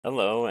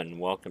Hello and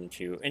welcome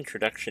to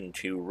Introduction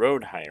to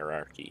Road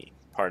Hierarchy,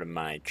 part of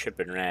my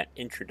ChipNRat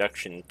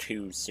Introduction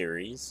to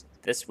series.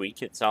 This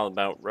week it's all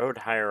about road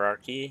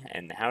hierarchy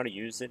and how to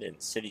use it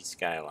in city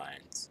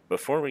skylines.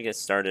 Before we get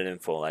started in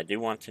full, I do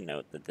want to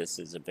note that this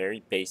is a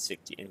very basic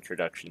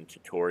introduction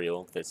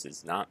tutorial. This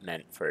is not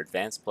meant for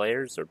advanced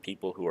players or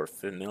people who are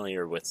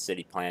familiar with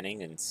city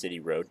planning and city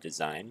road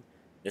design.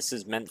 This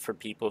is meant for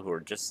people who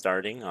are just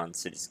starting on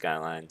city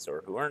skylines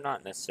or who are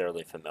not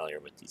necessarily familiar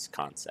with these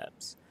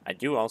concepts. I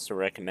do also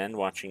recommend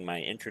watching my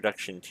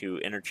Introduction to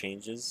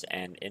Interchanges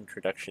and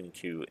Introduction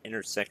to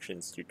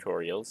Intersections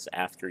tutorials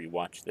after you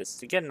watch this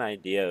to get an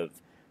idea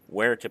of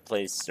where to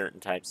place certain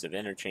types of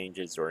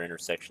interchanges or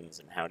intersections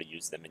and how to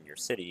use them in your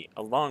city,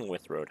 along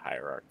with road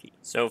hierarchy.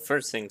 So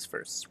first things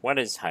first, what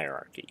is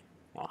hierarchy?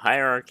 Well,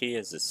 hierarchy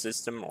is a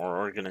system or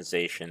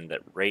organization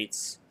that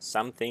rates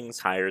some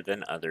things higher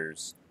than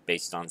others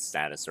based on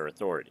status or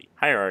authority.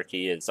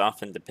 Hierarchy is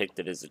often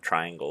depicted as a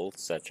triangle,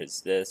 such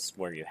as this,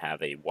 where you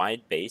have a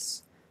wide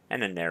base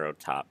and a narrow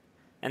top,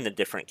 and the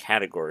different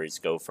categories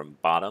go from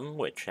bottom,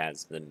 which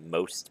has the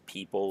most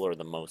people or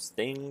the most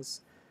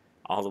things,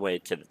 all the way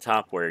to the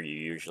top, where you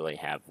usually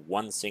have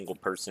one single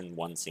person,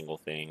 one single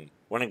thing.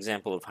 One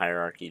example of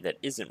hierarchy that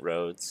isn't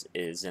roads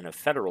is in a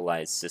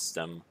federalized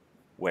system,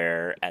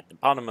 where at the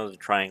bottom of the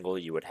triangle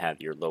you would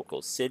have your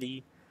local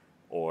city,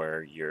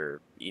 or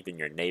even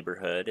your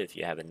neighborhood if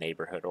you have a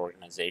neighborhood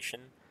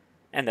organization.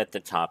 And at the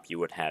top you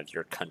would have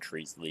your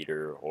country's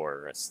leader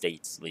or a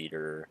state's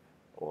leader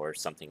or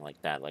something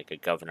like that, like a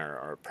governor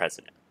or a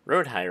president.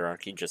 Road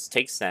hierarchy just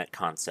takes that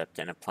concept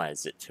and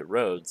applies it to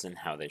roads and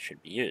how they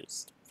should be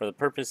used. For the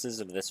purposes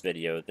of this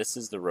video, this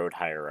is the road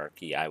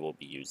hierarchy I will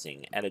be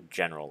using at a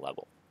general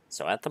level.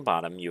 So at the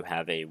bottom you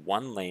have a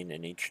one lane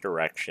in each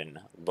direction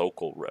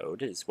local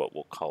road is what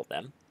we'll call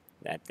them.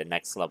 At the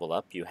next level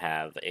up, you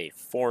have a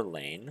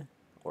 4-lane,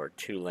 or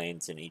 2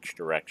 lanes in each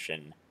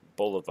direction,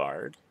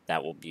 boulevard.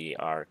 That will be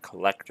our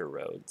collector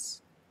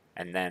roads.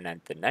 And then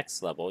at the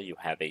next level, you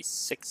have a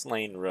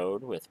 6-lane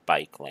road with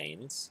bike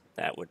lanes.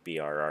 That would be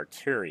our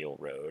arterial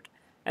road.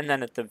 And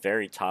then at the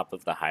very top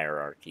of the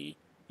hierarchy,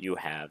 you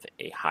have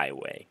a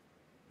highway.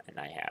 And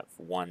I have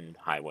one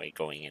highway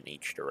going in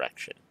each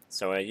direction.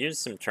 So I use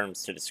some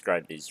terms to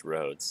describe these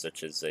roads,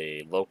 such as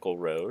a local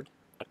road,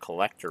 a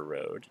collector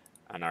road,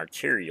 an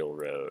arterial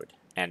road,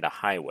 and a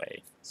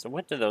highway. So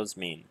what do those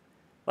mean?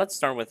 Let's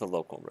start with a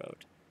local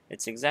road.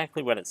 It's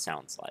exactly what it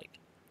sounds like.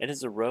 It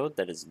is a road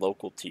that is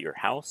local to your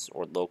house,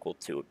 or local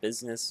to a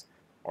business,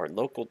 or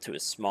local to a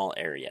small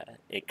area.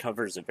 It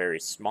covers a very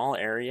small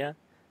area,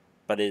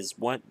 but is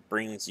what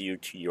brings you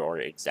to your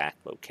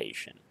exact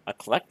location. A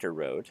collector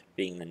road,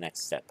 being the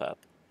next step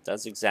up,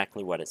 does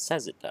exactly what it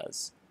says it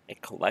does.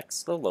 It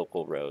collects the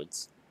local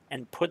roads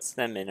and puts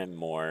them in a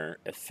more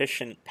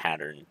efficient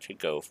pattern to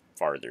go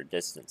farther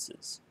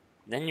distances.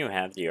 Then you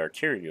have the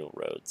arterial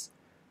roads,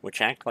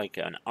 which act like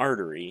an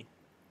artery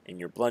in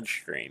your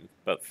bloodstream,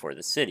 but for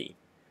the city.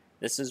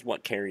 This is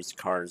what carries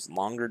cars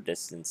longer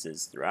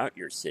distances throughout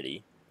your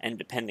city, and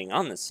depending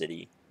on the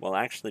city, will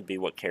actually be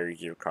what carries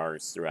your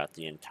cars throughout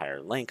the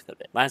entire length of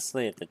it.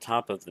 Lastly, at the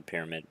top of the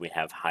pyramid, we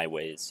have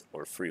highways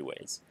or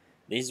freeways.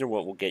 These are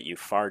what will get you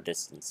far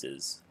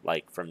distances,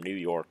 like from New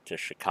York to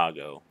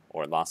Chicago,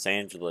 or Los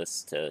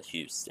Angeles to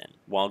Houston.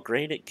 While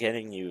great at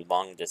getting you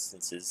long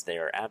distances, they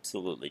are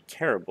absolutely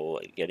terrible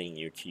at getting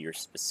you to your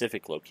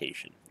specific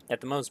location.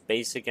 At the most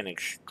basic and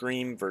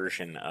extreme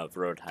version of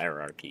road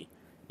hierarchy,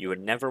 you would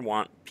never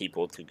want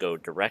people to go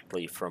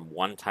directly from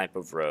one type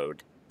of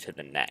road to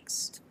the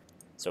next.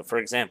 So for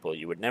example,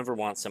 you would never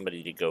want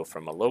somebody to go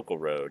from a local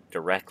road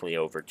directly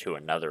over to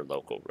another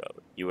local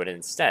road. You would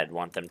instead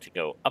want them to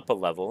go up a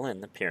level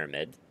in the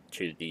pyramid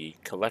to the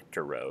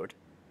collector road,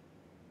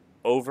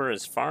 over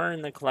as far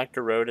in the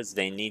collector road as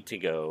they need to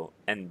go,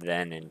 and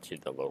then into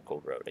the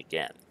local road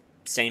again.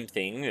 Same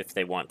thing if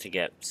they want to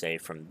get, say,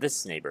 from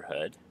this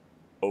neighborhood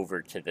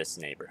over to this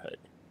neighborhood.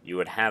 You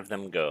would have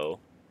them go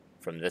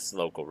from this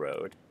local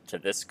road to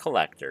this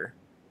collector,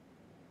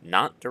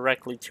 not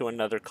directly to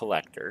another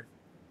collector.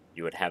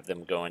 You would have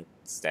them go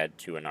instead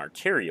to an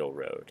arterial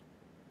road,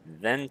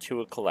 then to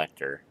a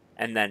collector,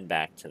 and then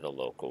back to the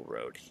local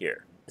road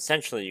here.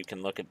 Essentially, you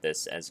can look at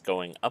this as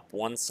going up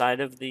one side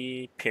of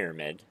the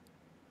pyramid,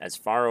 as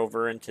far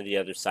over into the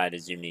other side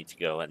as you need to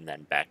go, and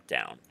then back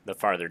down. The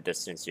farther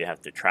distance you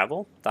have to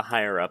travel, the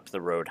higher up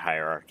the road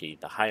hierarchy,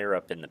 the higher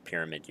up in the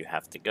pyramid you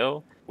have to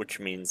go, which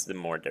means the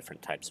more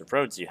different types of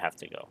roads you have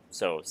to go.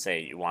 So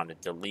say you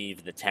wanted to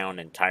leave the town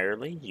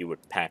entirely, you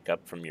would pack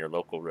up from your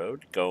local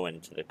road, go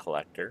into the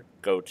collector,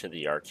 go to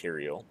the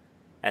arterial,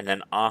 and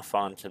then off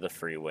onto the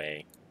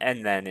freeway,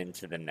 and then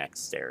into the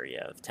next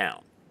area of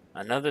town.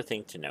 Another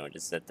thing to note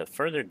is that the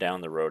further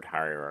down the road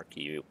hierarchy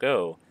you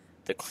go,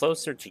 the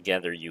closer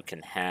together you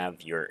can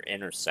have your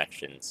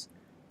intersections,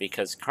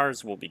 because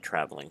cars will be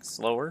traveling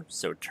slower,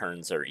 so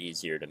turns are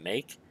easier to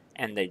make,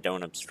 and they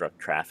don't obstruct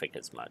traffic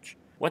as much.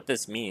 What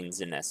this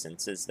means, in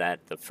essence, is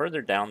that the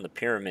further down the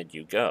pyramid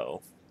you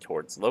go,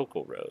 towards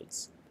local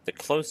roads, the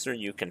closer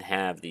you can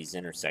have these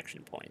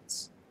intersection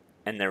points.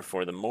 and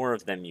therefore the more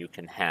of them you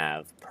can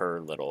have per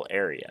little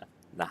area.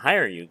 The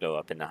higher you go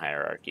up in the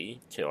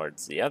hierarchy,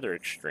 towards the other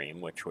extreme,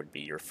 which would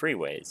be your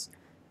freeways,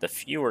 the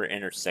fewer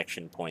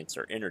intersection points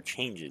or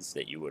interchanges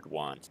that you would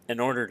want in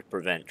order to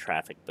prevent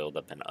traffic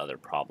buildup and other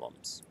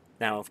problems.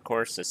 Now, of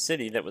course, a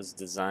city that was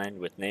designed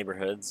with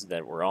neighborhoods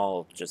that were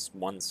all just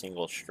one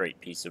single straight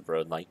piece of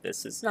road like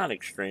this is not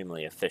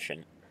extremely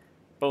efficient,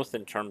 both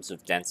in terms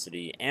of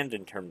density and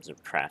in terms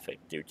of traffic,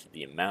 due to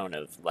the amount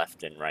of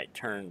left and right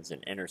turns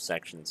and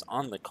intersections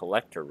on the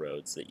collector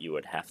roads that you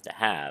would have to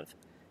have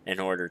in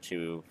order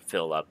to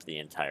fill up the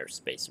entire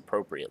space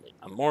appropriately.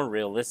 A more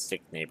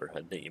realistic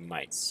neighborhood that you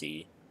might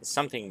see is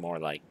something more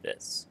like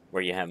this,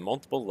 where you have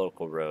multiple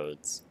local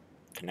roads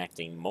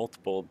connecting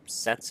multiple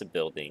sets of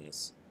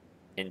buildings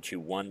into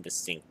one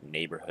distinct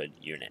neighborhood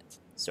unit.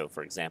 So,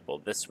 for example,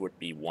 this would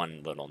be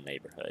one little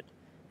neighborhood,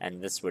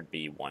 and this would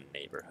be one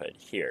neighborhood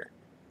here,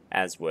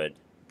 as would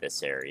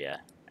this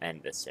area,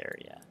 and this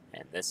area,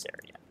 and this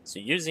area. So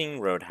using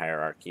road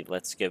hierarchy,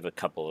 let's give a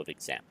couple of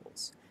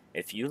examples.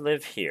 If you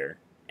live here,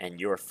 and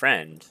your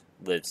friend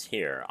lives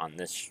here on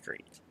this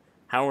street,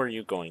 how are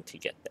you going to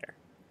get there?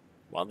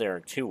 Well, there are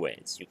two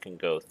ways. You can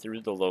go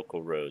through the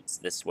local roads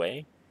this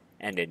way,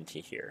 and into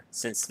here.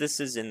 Since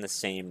this is in the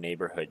same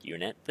neighborhood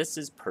unit, this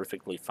is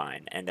perfectly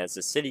fine, and as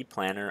a city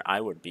planner,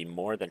 I would be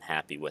more than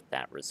happy with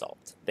that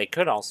result. They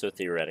could also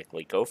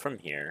theoretically go from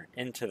here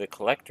into the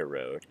collector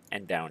road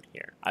and down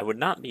here. I would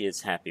not be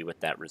as happy with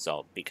that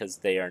result because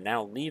they are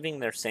now leaving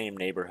their same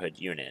neighborhood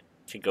unit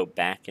to go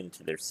back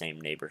into their same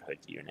neighborhood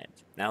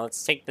unit. Now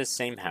let's take this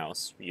same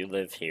house, you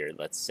live here,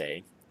 let's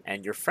say,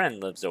 and your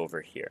friend lives over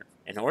here.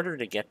 In order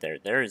to get there,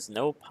 there is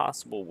no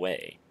possible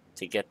way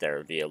to get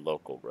there via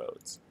local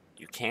roads.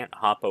 You can't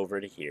hop over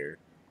to here,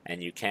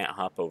 and you can't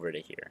hop over to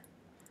here.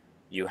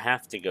 You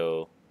have to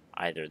go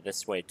either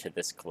this way to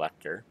this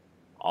collector,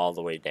 all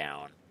the way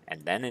down,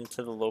 and then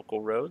into the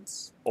local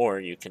roads, or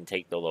you can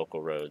take the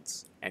local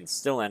roads and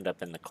still end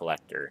up in the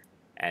collector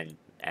and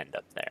end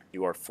up there.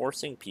 You are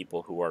forcing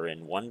people who are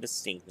in one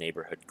distinct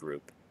neighborhood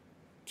group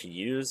to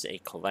use a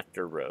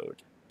collector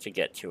road to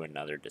get to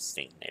another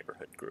distinct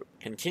neighborhood group.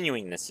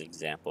 Continuing this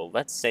example,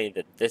 let's say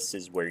that this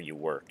is where you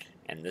work,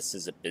 and this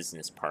is a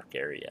business park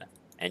area,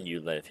 and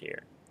you live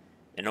here.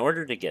 In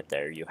order to get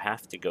there, you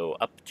have to go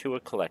up to a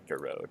collector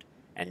road,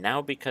 and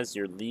now because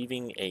you're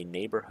leaving a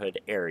neighborhood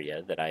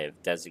area that I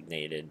have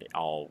designated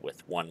all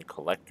with one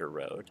collector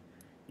road,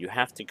 you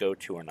have to go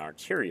to an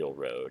arterial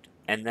road,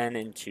 and then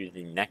into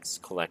the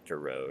next collector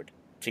road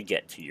to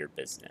get to your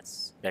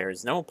business. There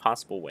is no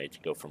possible way to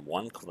go from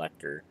one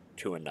collector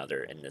to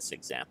another in this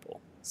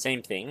example.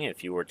 Same thing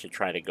if you were to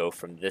try to go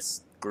from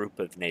this group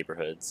of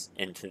neighborhoods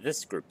into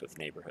this group of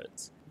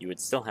neighborhoods. You would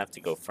still have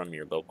to go from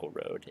your local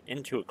road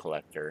into a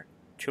collector,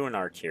 to an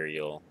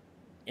arterial,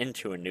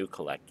 into a new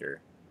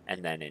collector,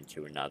 and then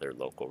into another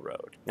local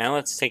road. Now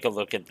let's take a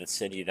look at the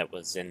city that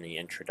was in the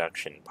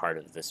introduction part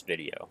of this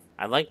video.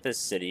 I like this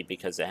city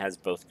because it has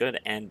both good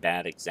and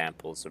bad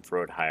examples of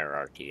road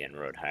hierarchy and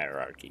road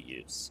hierarchy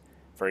use.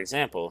 For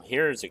example,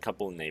 here's a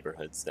couple of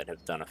neighborhoods that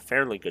have done a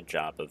fairly good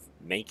job of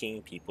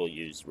making people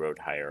use road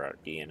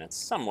hierarchy in a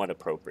somewhat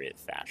appropriate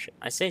fashion.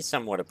 I say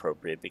somewhat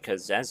appropriate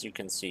because, as you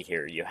can see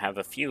here, you have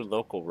a few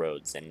local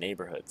roads and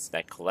neighborhoods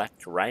that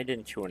collect right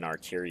into an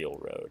arterial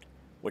road,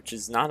 which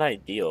is not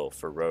ideal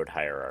for road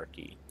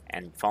hierarchy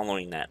and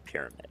following that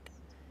pyramid.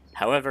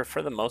 However,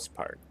 for the most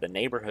part, the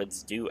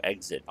neighborhoods do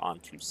exit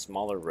onto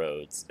smaller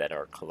roads that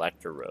are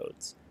collector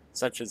roads,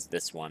 such as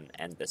this one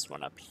and this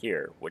one up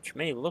here, which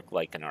may look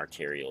like an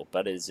arterial,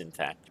 but is in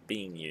fact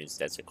being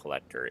used as a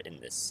collector in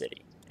this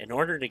city. In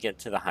order to get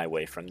to the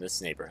highway from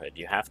this neighborhood,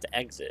 you have to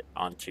exit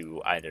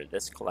onto either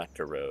this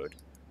collector road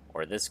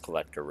or this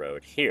collector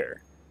road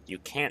here. You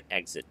can't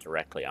exit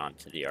directly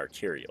onto the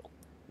arterial,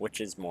 which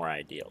is more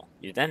ideal.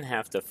 You then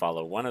have to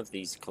follow one of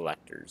these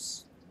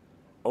collectors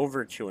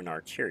over to an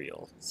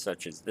arterial,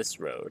 such as this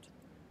road,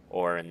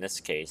 or in this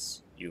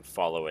case, you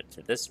follow it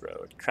to this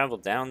road, travel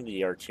down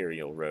the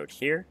arterial road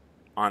here,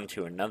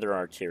 onto another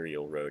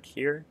arterial road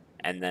here,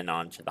 and then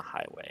onto the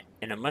highway.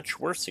 In a much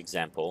worse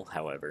example,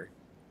 however,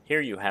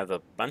 here you have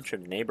a bunch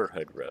of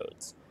neighborhood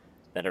roads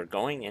that are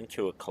going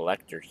into a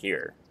collector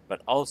here,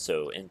 but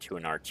also into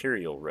an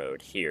arterial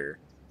road here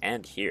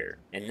and here.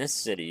 In this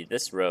city,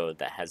 this road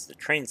that has the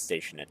train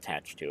station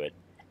attached to it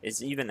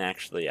is even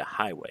actually a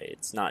highway.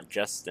 It's not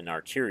just an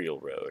arterial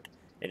road.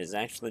 It is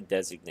actually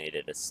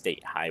designated a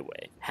state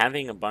highway.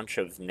 Having a bunch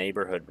of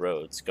neighborhood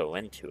roads go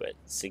into it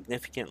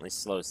significantly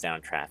slows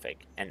down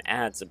traffic and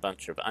adds a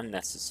bunch of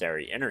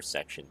unnecessary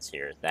intersections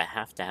here that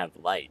have to have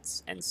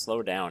lights and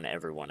slow down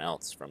everyone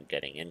else from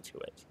getting into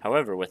it.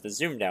 However, with a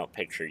zoomed out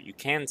picture, you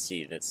can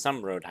see that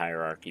some road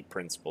hierarchy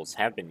principles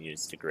have been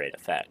used to great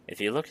effect.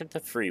 If you look at the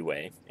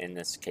freeway, in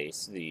this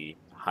case the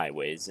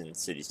highways in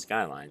city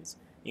skylines,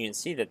 you can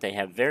see that they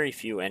have very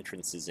few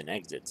entrances and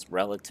exits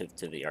relative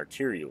to the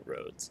arterial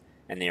roads,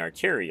 and the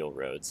arterial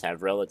roads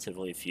have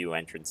relatively few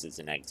entrances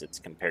and exits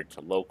compared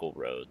to local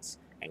roads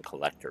and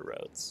collector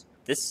roads.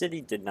 This city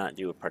did not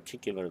do a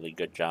particularly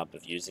good job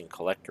of using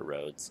collector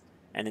roads,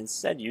 and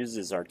instead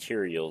uses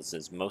arterials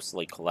as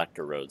mostly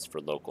collector roads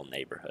for local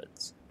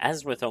neighborhoods.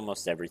 As with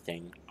almost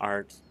everything,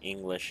 art,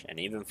 English, and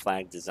even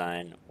flag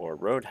design or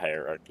road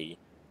hierarchy,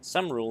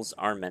 some rules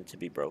are meant to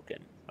be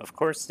broken. Of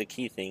course, the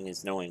key thing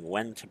is knowing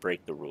when to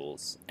break the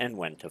rules and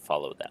when to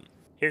follow them.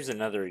 Here's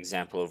another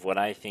example of what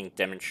I think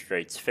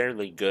demonstrates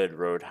fairly good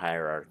road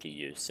hierarchy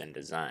use and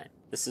design.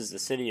 This is the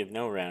city of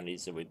No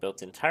Roundies that we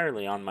built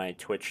entirely on my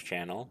Twitch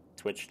channel,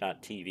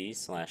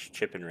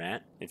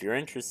 twitch.tv/ChipNRat. If you're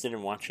interested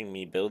in watching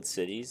me build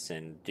cities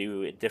and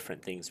do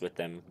different things with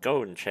them,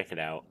 go and check it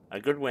out. A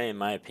good way, in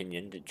my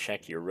opinion, to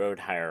check your road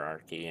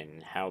hierarchy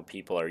and how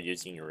people are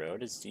using your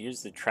road is to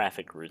use the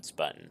traffic routes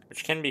button,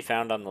 which can be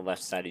found on the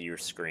left side of your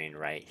screen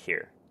right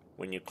here.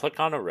 When you click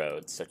on a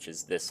road, such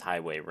as this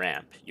highway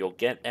ramp, you'll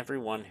get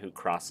everyone who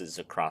crosses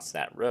across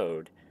that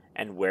road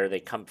and where they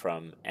come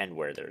from and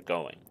where they're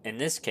going. In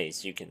this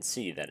case, you can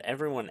see that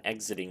everyone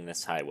exiting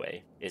this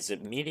highway is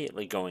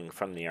immediately going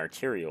from the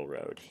arterial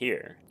road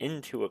here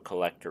into a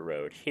collector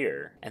road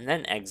here, and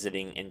then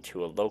exiting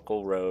into a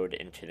local road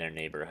into their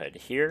neighborhood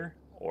here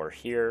or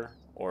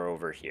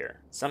over here.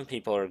 Some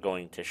people are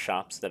going to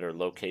shops that are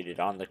located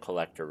on the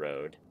collector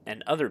road,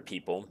 and other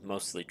people,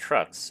 mostly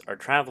trucks, are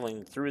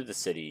traveling through the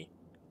city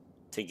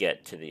to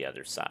get to the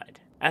other side.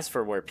 As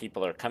for where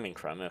people are coming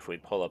from, if we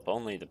pull up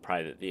only the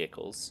private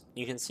vehicles,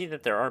 you can see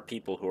that there are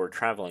people who are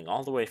traveling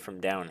all the way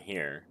from down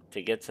here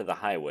to get to the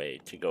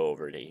highway to go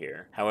over to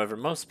here. However,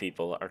 most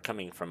people are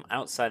coming from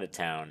outside of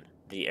town,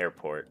 the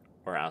airport,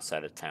 or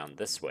outside of town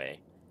this way,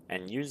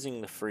 and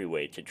using the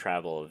freeway to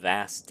travel a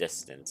vast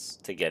distance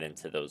to get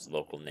into those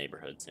local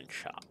neighborhoods and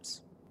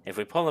shops. If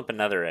we pull up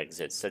another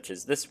exit, such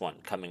as this one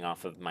coming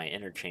off of my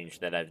interchange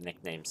that I've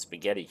nicknamed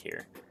Spaghetti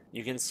here,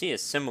 you can see a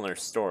similar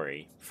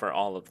story for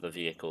all of the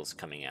vehicles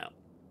coming out.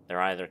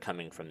 They're either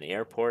coming from the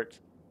airport,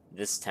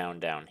 this town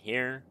down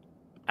here,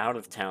 out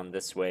of town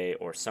this way,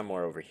 or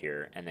somewhere over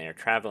here, and they are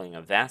traveling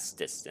a vast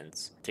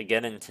distance to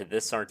get into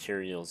this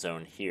arterial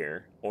zone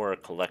here, or a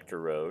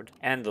collector road,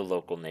 and the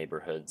local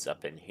neighborhoods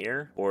up in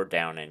here, or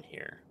down in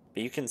here.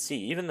 But you can see,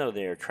 even though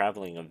they are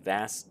traveling a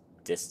vast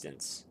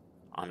distance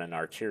on an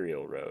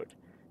arterial road,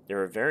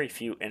 there are very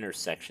few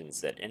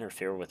intersections that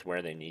interfere with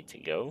where they need to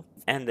go,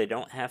 and they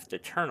don't have to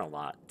turn a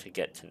lot to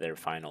get to their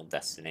final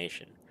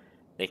destination.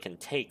 They can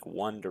take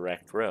one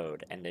direct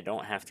road, and they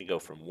don't have to go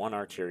from one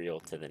arterial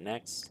to the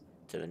next,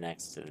 to the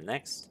next, to the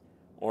next,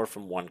 or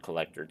from one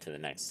collector to the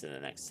next, to the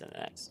next, to the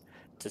next.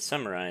 To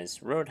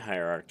summarize, road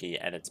hierarchy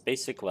at its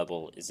basic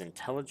level is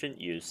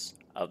intelligent use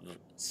of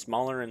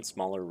smaller and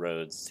smaller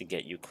roads to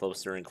get you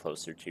closer and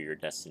closer to your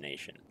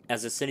destination.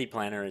 As a city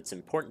planner, it's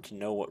important to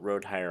know what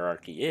road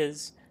hierarchy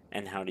is,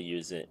 and how to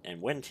use it,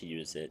 and when to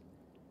use it,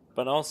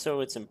 but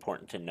also it's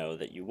important to know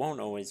that you won't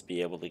always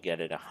be able to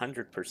get it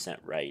 100%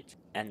 right,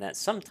 and that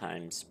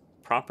sometimes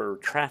proper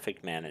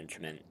traffic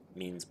management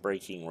means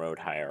breaking road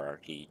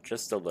hierarchy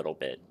just a little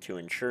bit to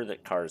ensure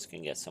that cars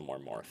can get somewhere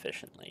more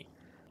efficiently.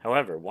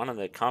 However, one of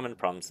the common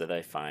problems that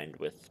I find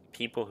with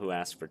people who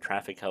ask for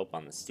traffic help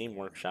on the Steam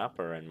Workshop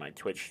or in my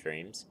Twitch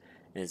streams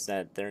is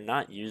that they're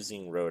not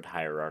using road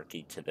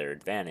hierarchy to their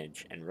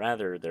advantage, and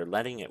rather they're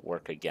letting it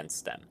work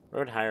against them.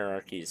 Road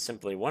hierarchy is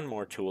simply one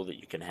more tool that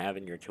you can have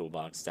in your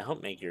toolbox to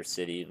help make your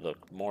city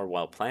look more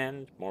well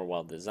planned, more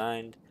well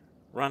designed,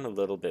 run a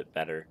little bit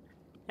better,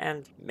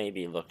 and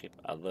maybe look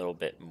a little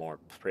bit more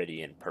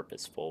pretty and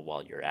purposeful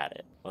while you're at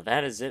it. Well,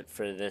 that is it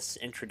for this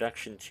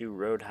introduction to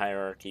road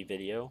hierarchy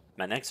video.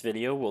 My next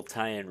video will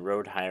tie in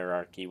road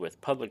hierarchy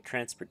with public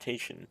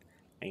transportation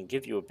and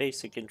give you a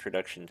basic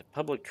introduction to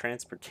public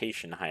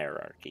transportation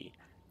hierarchy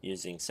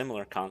using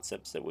similar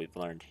concepts that we've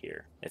learned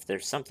here. If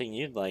there's something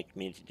you'd like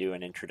me to do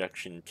an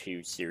introduction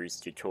to series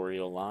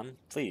tutorial on,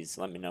 please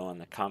let me know in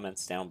the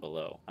comments down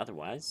below.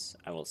 Otherwise,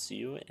 I will see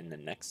you in the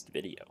next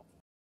video.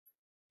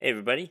 Hey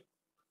everybody,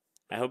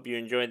 I hope you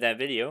enjoyed that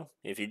video.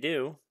 If you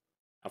do,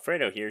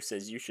 Alfredo here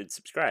says you should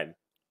subscribe,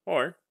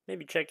 or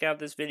maybe check out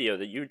this video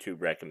that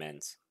YouTube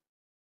recommends.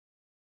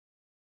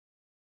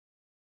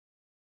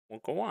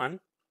 Well, go on.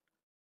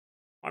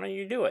 Why don't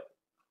you do it?